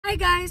Hi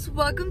guys!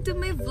 Welcome to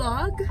my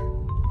vlog.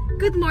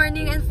 Good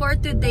morning, and for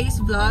today's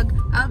vlog,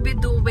 I'll be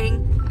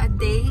doing a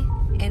day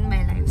in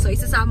my life. So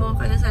isasama ko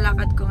kayo sa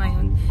lakad ko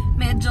ngayon.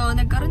 Medyo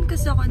nagkaroon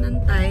kasi ako ng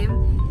time.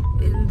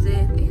 And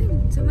then,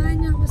 ayun,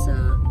 samahan niyo ako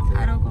sa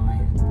araw ko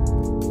ngayon.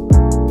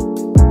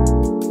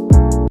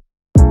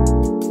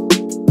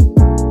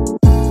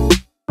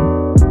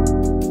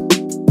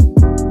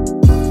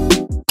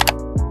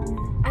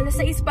 Alas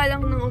 6 pa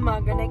lang ng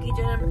umaga,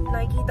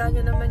 nakikita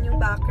niyo naman yung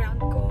background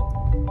ko.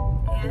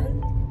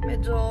 Ayan,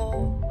 medyo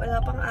wala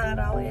pang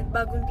araw and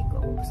bagong ligo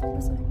ako.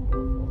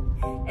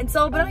 And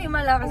sobrang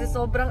himala kasi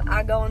sobrang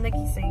aga ako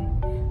nagising.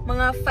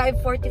 Mga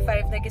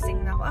 5:45 nagising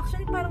na ako.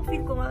 Actually, parang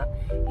feel ko nga,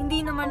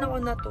 hindi naman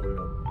ako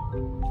natulog.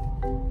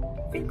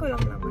 Feel ko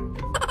lang naman.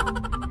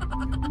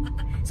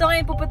 So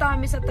ngayon pupunta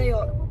kami sa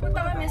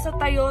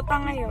Toyota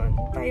ngayon.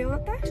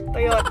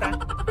 Toyota.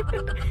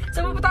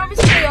 So pupunta kami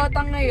sa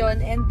Toyota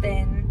ngayon and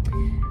then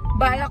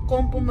balak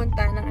kong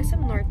pumunta ng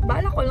SM North.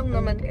 Balak ko lang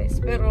naman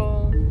guys,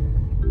 pero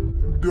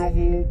hindi ako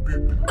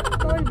bibili.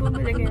 Bawal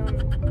bumili ngayon.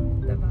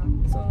 Diba?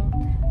 So,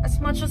 as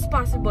much as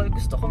possible,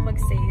 gusto kong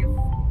mag-save.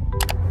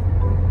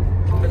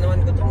 Ito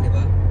naman gutom, di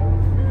ba?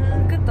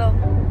 Gutom.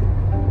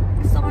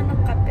 Gusto ko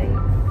ng kape.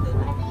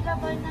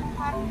 Available ng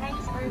hot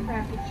ice or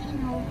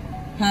frappuccino.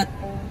 Hot.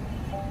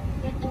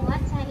 Get in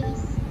what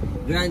size?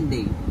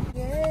 Grande.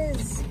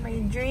 Yes,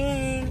 my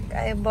drink.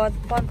 I bought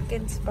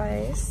pumpkin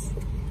spice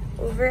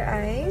over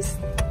ice.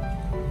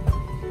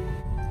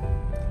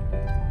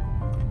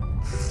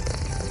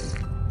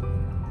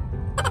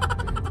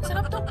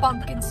 Sarap tong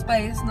pumpkin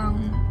spice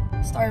ng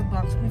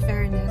Starbucks, in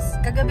fairness.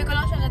 Kagabi ko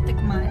lang siya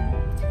natikman.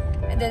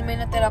 And then may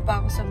natira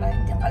pa ako sa bahay.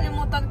 Hindi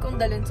kalimutan kong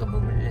dalhin, so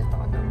bumili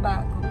ako ng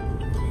bago.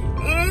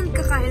 And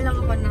kakain lang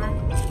ako na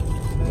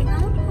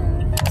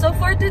tinapay. So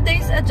for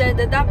today's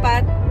agenda,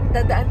 dapat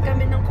dadaan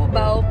kami ng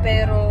Cubao,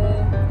 pero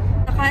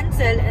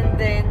na-cancel and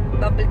then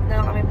babalik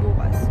na lang kami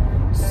bukas.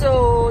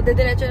 So,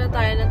 dediretso na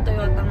tayo ng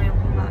Toyota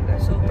ngayong umaga.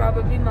 So,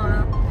 probably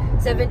mga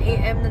 7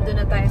 AM nandun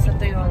na tayo sa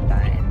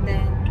Toyota. And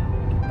then,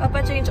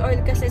 papa-change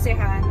oil kasi si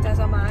Han.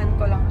 Sasamahan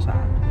ko lang siya.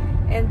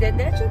 And then,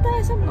 diretso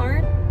tayo sa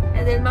North.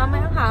 And then,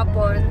 mamayang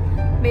hapon,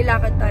 may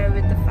lakad tayo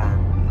with the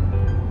fam.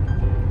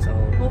 So,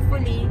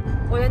 hopefully,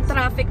 walang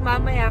traffic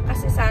mamaya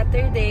kasi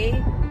Saturday.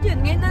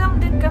 Yun, ngayon na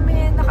lang din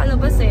kami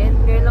nakalabasin.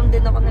 Ngayon lang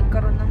din ako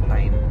nagkaroon ng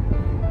time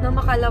na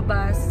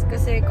makalabas.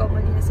 Kasi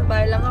commonly nasa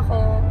bahay lang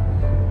ako.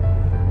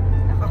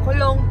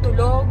 Nakakulong,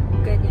 tulog,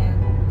 ganyan.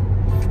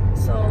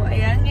 So,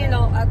 ayan,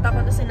 ngayon at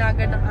ako na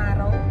sinaga ng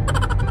araw.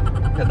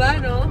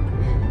 Diba, no?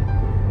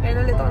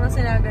 Ngayon ulit ako na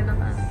sinaga ng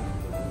araw.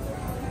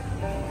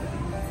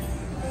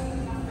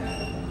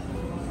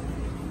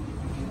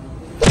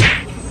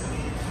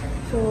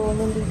 So,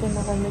 nandito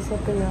na kami sa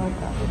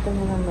Toyota. Ito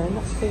na naman,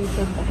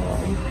 naka-patient ako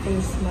ang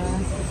face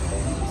mask.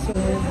 So,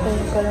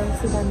 tayo ko lang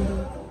si Nando.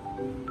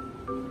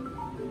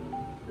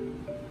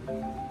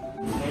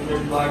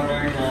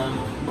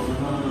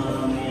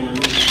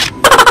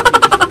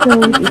 So,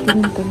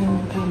 itinunta na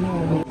yung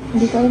camera.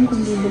 Hindi ko alam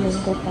kung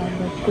bibilang ko pa,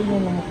 but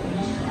tingnan natin.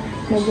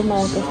 Medyo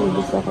mahal kasi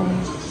gusto akong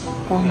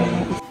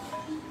camera.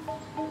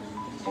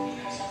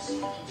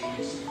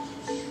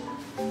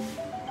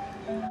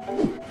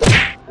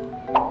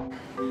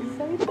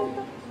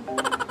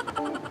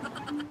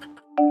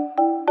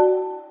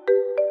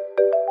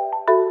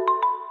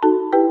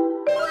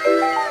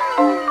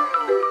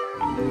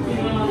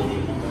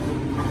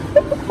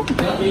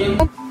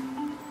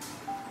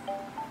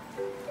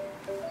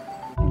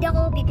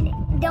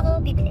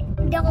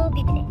 Hindi ako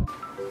bibili.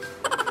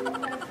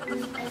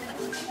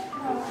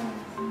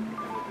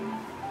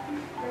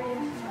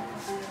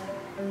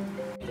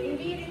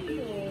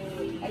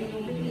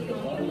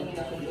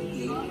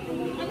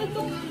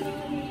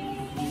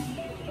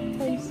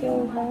 I'm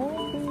so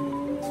happy.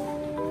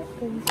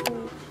 I'm so...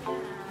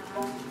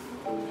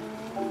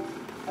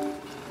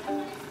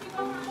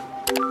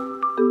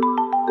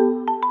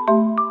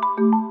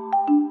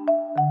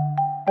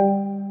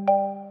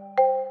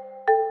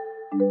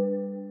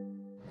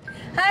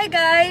 Hi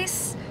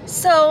guys!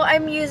 So,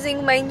 I'm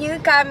using my new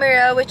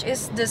camera which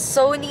is the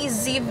Sony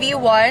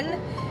ZV-1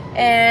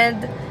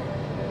 and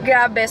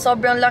grabe,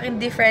 sobrang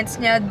laking difference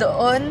niya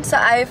doon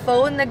sa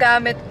iPhone na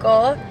gamit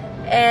ko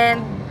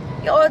and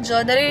yung audio,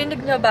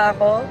 naririnig niyo ba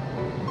ako?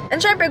 And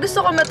syempre,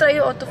 gusto ko matry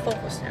yung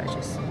autofocus niya.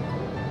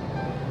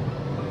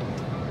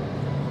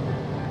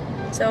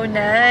 So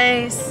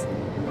nice!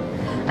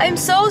 I'm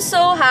so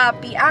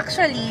happy.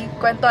 Actually,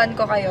 kwentuhan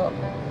ko kayo.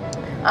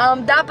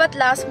 Dapat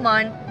last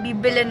month,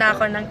 bibili na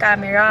ako ng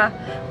camera.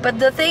 But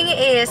the thing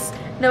is,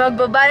 na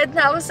magbabayad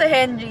na ako sa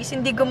Henry's,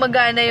 hindi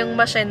gumagana yung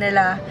machine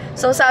nila.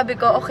 So sabi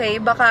ko, okay,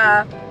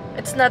 baka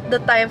it's not the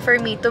time for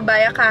me to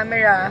buy a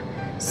camera.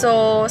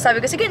 So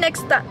sabi ko, sige,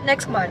 next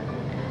month.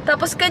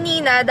 Tapos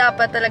kanina,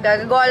 dapat talaga,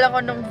 gagawa lang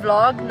ako ng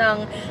vlog ng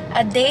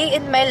a day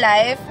in my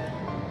life.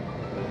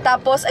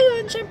 Tapos,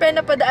 ayun, syempre,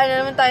 napadaan na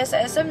naman tayo sa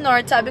SM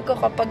North. Sabi ko,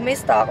 kapag may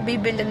stock,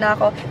 bibili na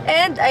ako.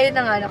 And, ayun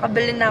na nga,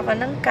 nakabili na ako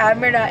ng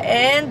camera.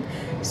 And,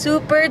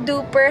 super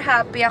duper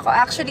happy ako.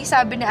 Actually,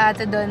 sabi ni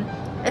ate doon,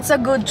 it's a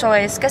good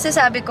choice. Kasi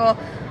sabi ko,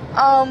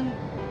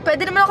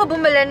 pwede naman ako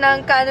bumili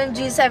ng Canon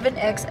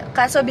G7X,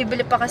 kaso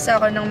bibili pa kasi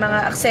ako ng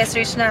mga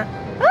accessories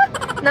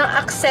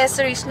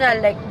na,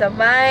 like the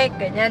mic,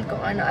 ganyan,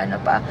 kung ano-ano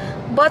pa.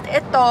 But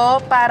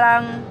ito,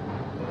 parang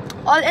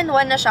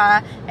all-in-one na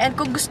siya, and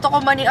kung gusto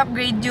ko man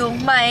i-upgrade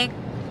yung mic,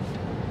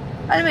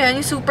 alam mo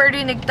yun, yung super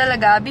rinig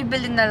talaga,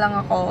 bibili na lang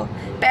ako.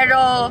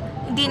 Pero,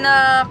 hindi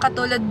na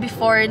katulad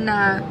before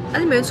na,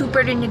 alam mo yun, super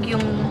rinig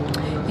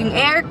yung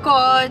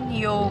aircon,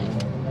 yung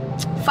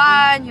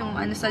fan, yung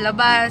ano sa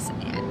labas.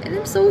 And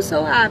I'm so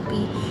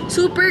happy.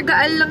 Super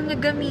gaan lang niya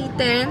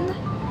gamitin.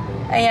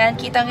 Ayan,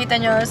 kitang-kita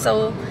nyo.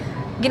 So,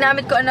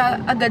 ginamit ko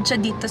na agad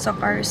siya dito sa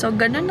car. So,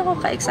 ganun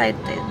ako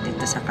ka-excited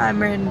dito sa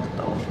camera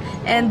nito.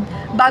 And,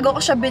 bago ko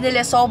siya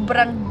binili,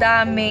 sobrang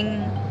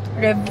daming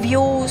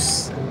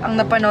reviews ang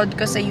napanood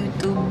ko sa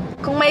YouTube.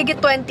 Kung maigit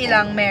 20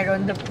 lang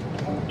meron.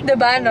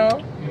 Diba, no?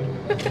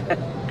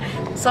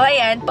 So,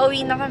 ayan,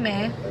 pauwi na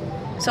kami.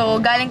 So,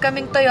 galing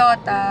kaming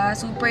Toyota.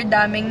 Super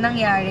daming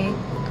nangyari.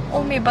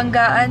 Oh, may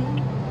banggaan.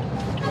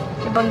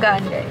 May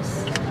banggaan,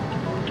 guys.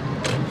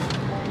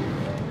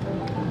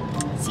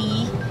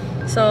 See?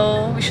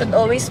 So, we should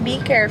always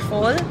be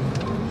careful.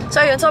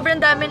 So, yun,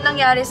 sobrang daming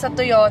nangyari sa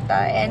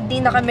Toyota. And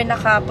di na kami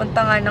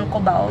nakapunta nga ng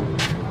Cubao.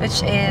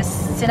 Which is,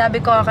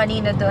 sinabi ko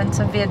kanina doon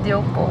sa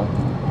video ko.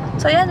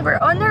 So, yan,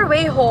 we're on our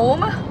way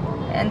home.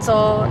 And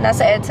so,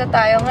 nasa EDSA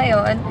tayo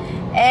ngayon.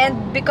 And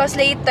because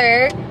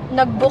later,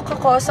 nag-book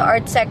ako sa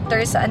art sector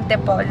sa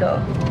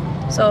Antipolo.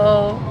 So,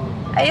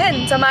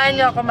 ayun,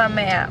 samahan nyo ako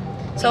mamaya.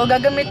 So,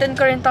 gagamitin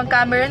ko rin tong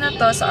camera na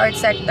to sa art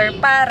sector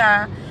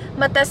para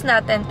matest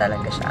natin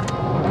talaga siya.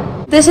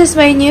 This is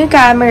my new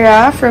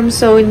camera from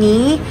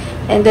Sony.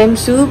 And I'm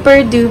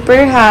super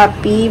duper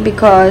happy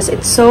because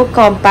it's so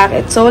compact,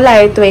 it's so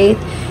lightweight,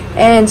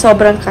 and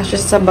sobrang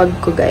kasya sa bag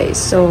ko, guys.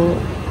 So,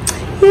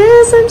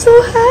 yes, I'm so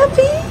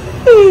happy!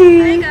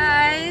 Hi,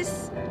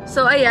 guys!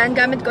 So, ayan,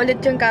 gamit ko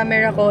ulit yung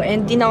camera ko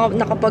and di na ako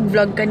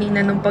nakapag-vlog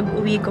kanina nung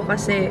pag-uwi ko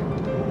kasi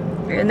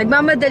ayun,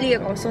 nagmamadali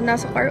ako. So,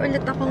 nasa car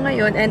ulit ako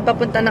ngayon and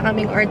papunta na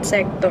kaming art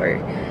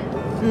sector.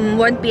 1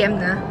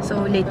 PM na.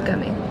 So, late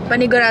kami.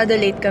 Panigurado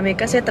late kami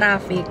kasi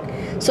traffic.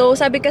 So,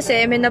 sabi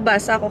kasi, may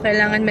nabasa ako,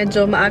 kailangan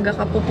medyo maaga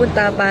ka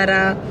pupunta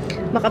para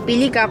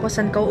makapili ka kung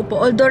saan ka upo.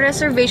 Although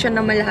reservation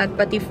naman lahat,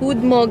 pati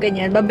food mo,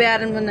 ganyan,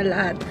 babayaran mo na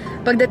lahat.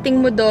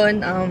 Pagdating mo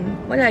doon,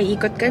 wala,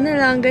 ikot ka na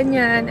lang,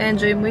 ganyan,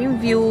 enjoy mo yung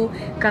view,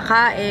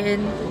 kakain,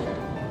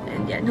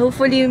 and yan.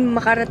 Hopefully,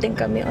 makarating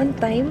kami on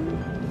time.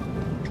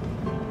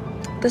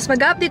 Tapos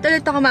mag-update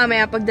ulit ako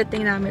mamaya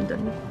pagdating namin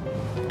doon.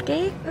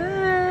 Okay?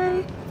 Bye!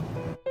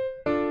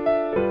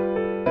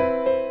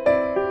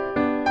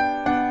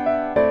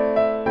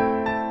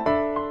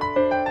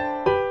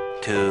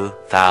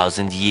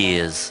 2,000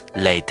 years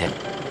later.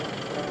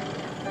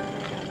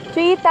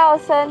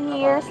 3,000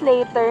 years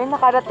later,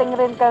 nakarating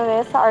rin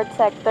kami sa art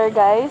sector,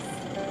 guys.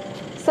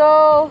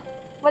 So,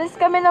 walis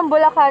kami ng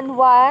Bulacan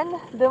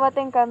 1,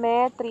 dumating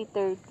kami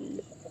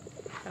 3:30.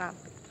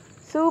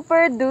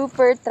 Super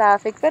duper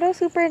traffic, pero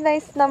super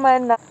nice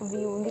naman na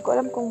view. Hindi ko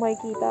alam kung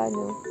makikita,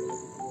 no?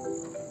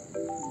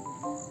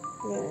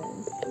 Yan.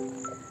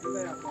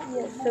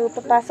 Yes, so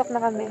papasok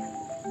na kami.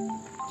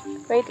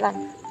 Wait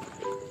lang.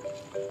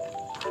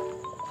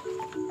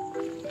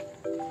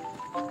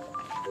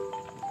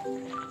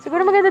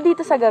 Siguro maganda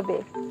dito sa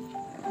gabi.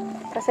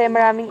 Kasi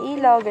maraming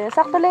ilaw, ganyan.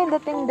 Sakto lang yung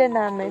dating din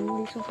namin.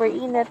 Hindi super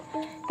init.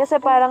 Kasi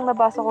parang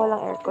nabasa ko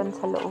lang aircon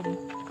sa loob.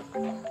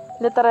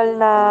 Literal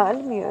na,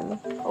 alam mo yun,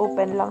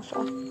 open lang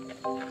siya.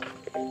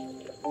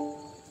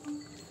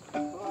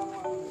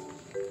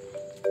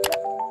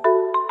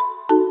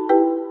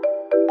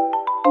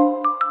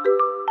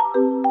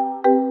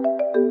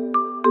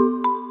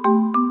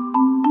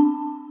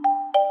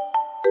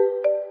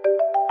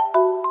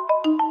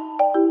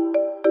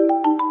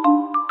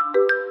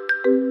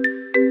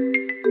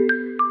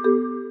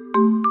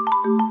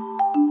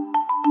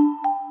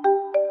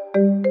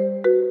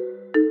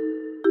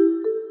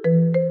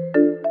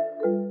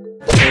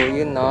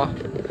 No,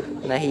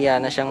 nahiya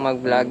na siyang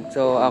mag-vlog,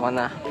 so ako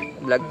na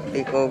vlog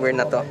takeover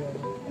na to.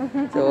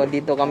 So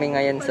dito kami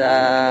ngayon sa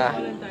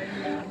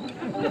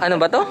ano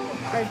ba to?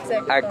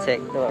 Art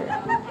sector.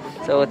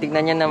 So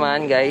tignan niyo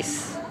naman,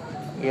 guys,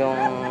 yung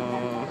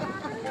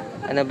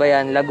ano ba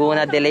yan,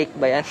 Laguna de Lake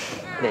ba yan?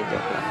 Hindi,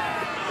 joke lang.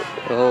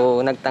 So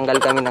nagtanggal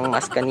kami ng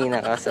mask kanina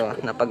kaso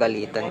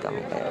napagalitan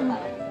kami.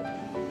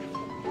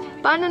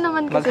 Paano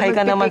naman kasi mag-hi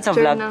ka naman sa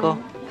vlog ko?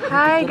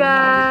 Hi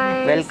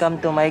guys! Welcome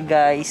to my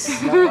guys.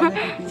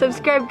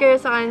 Subscribe kayo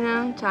sa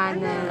kanyang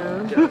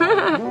channel.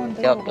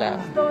 Joke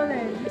lang.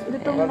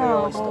 Dito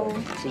na ako.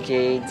 Si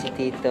Jade, si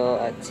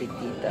Tito, at si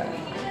Tita.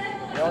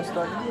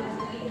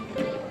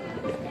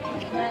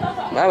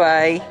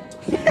 Bye-bye!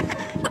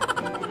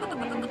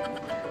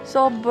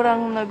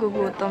 Sobrang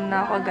nagugutom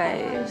na ako,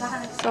 guys.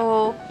 So,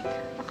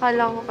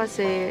 akala ko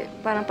kasi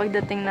parang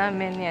pagdating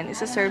namin yan,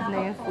 isa-serve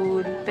na yung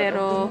food.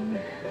 Pero,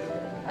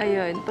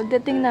 ayun,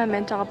 pagdating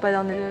namin, tsaka pa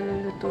lang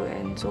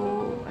nilulutuin. So,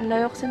 ang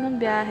layo kasi ng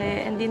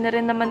biyahe. Hindi na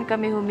rin naman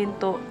kami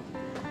huminto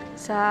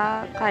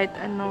sa kahit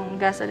anong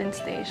gasoline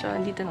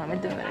station. Dito namin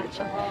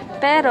dumiretso.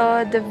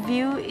 Pero, the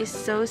view is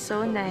so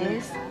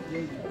nice.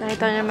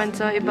 Nakita naman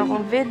sa iba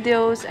kong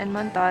videos and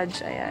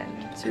montage. Ayan.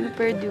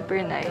 Super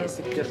duper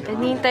nice.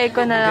 Hinihintay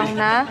ko na lang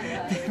na...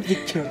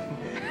 Picture.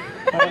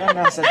 Parang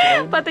nasa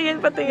drone. Patingin.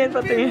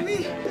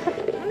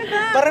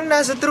 Parang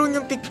nasa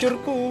drone yung picture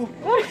ko.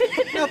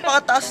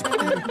 Napakataas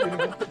naman.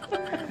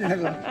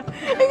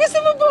 Ay, gusto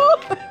mo po?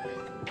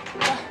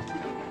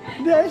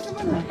 Hindi, ayos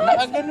naman ah.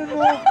 Nakaganon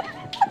mo.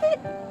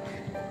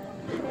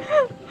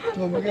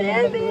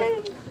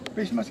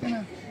 Face mask ka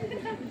na.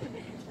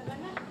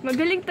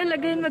 Magaling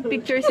talaga yun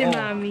mag-picture si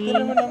Mami.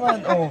 Tignan mo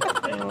naman.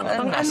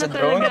 Pang ano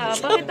talaga.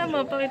 Pakita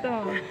mo.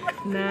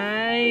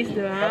 Nice,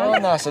 diba? Oo,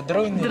 nasa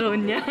drone.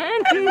 Drone yan.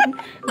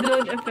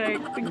 Drone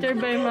effect. Picture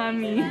by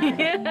Mami.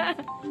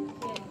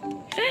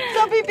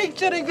 Sabi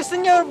picture eh.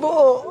 Gusto niya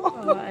buo.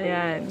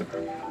 Ayan.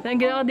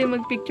 Nagiging ako din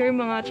mag-picture.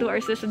 Mga 2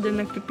 hours na siya din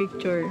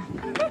nagpipicture.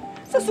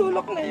 Sa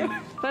sulok na yun.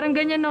 Parang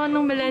ganyan ako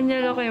nung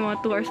millennial ako. Yung mga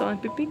 2 hours ako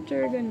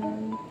nagpipicture.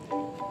 Ganun.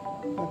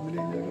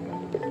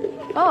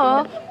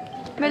 Oo.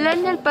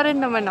 Millennial pa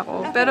rin naman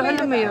ako. Pero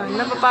alam mo yun,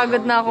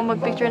 napapagod na ako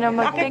mag-picture.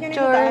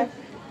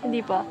 Hindi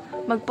pa.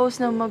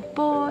 Mag-post na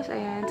mag-post.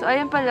 Ayan. So,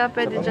 ayan pala.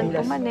 Pwede dyan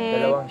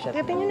pumanik.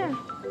 Kaya nyo na.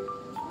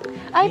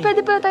 Ay,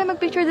 pwede pala tayo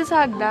mag-picture dyan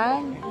sa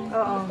hagdan.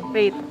 Oo.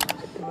 Wait.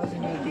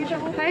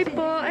 Hi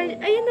po.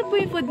 Ayun na po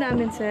yung food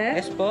namin, sir.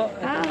 Yes po.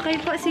 Okay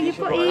po. Sige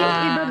po.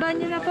 Ibaba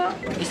niyo na po.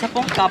 Isa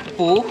pong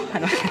kapu.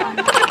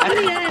 Ano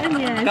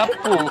yan?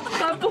 Kapu.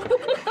 Kapo.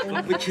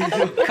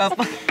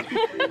 Kapu.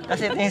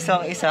 Kasi ito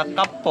yung isa,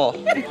 kapo.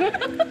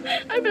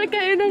 Ay, pala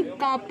kayo ng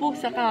kapo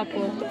sa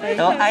kapo. Okay.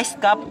 So, ice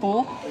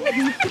kapu.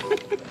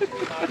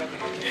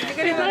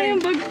 Ito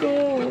yung bag ko.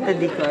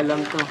 Hindi ko alam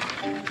to.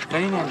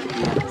 Kanina.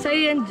 Sa'yo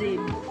yan,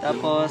 Jade.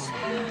 Tapos,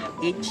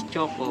 H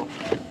choco.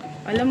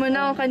 Alam mo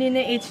na ako kanina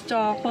yung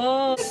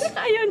H-Choco.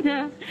 Ayun na.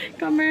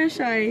 Camera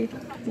shy.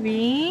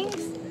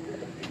 Wings.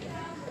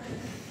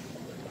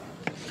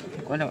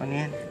 Wala, ano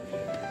yan?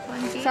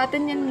 Sa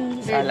atin yan.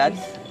 Salad?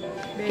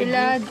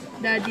 Kila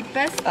Daddy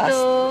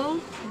Pesto.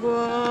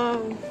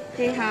 Wow.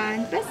 Kay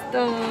Han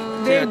Pesto.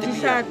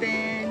 Veggies sa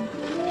atin.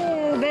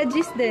 Yeah,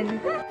 veggies din.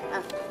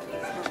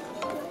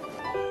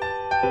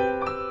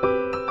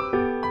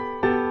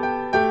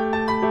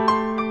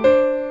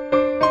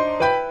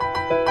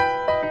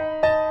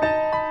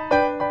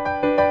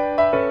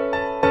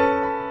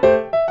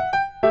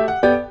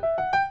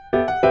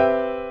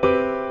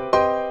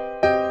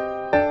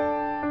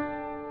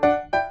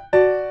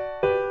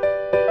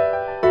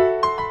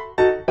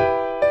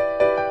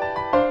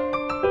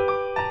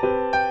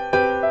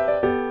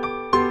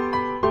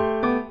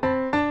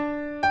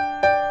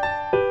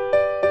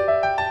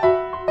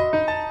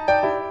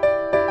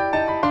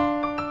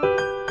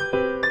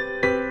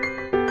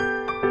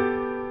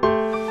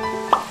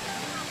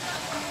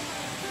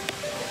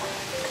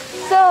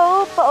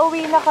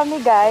 Pauwi na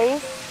kami, guys.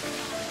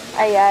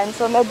 Ayan,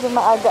 so medyo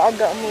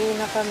maaga-aga umuwi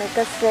na kami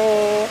kasi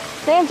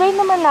na-enjoy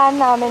naman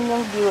namin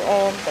yung view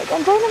and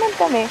enjoy naman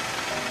kami.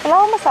 Wala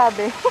akong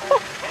masabi.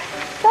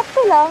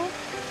 Sakto lang.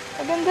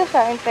 Maganda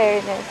siya, in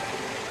fairness.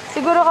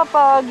 Siguro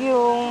kapag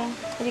yung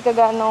hindi ka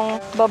ganong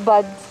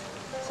babad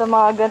sa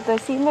mga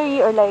ganitong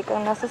scenery or like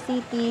ang nasa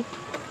city,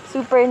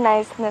 super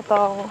nice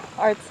nitong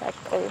art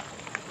sector.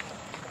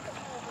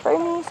 For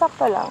me,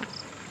 sakto lang.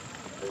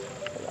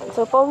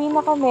 So, pauwi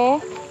na kami.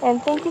 And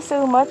thank you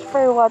so much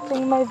for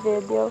watching my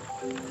video.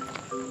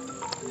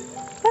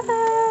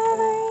 Bye!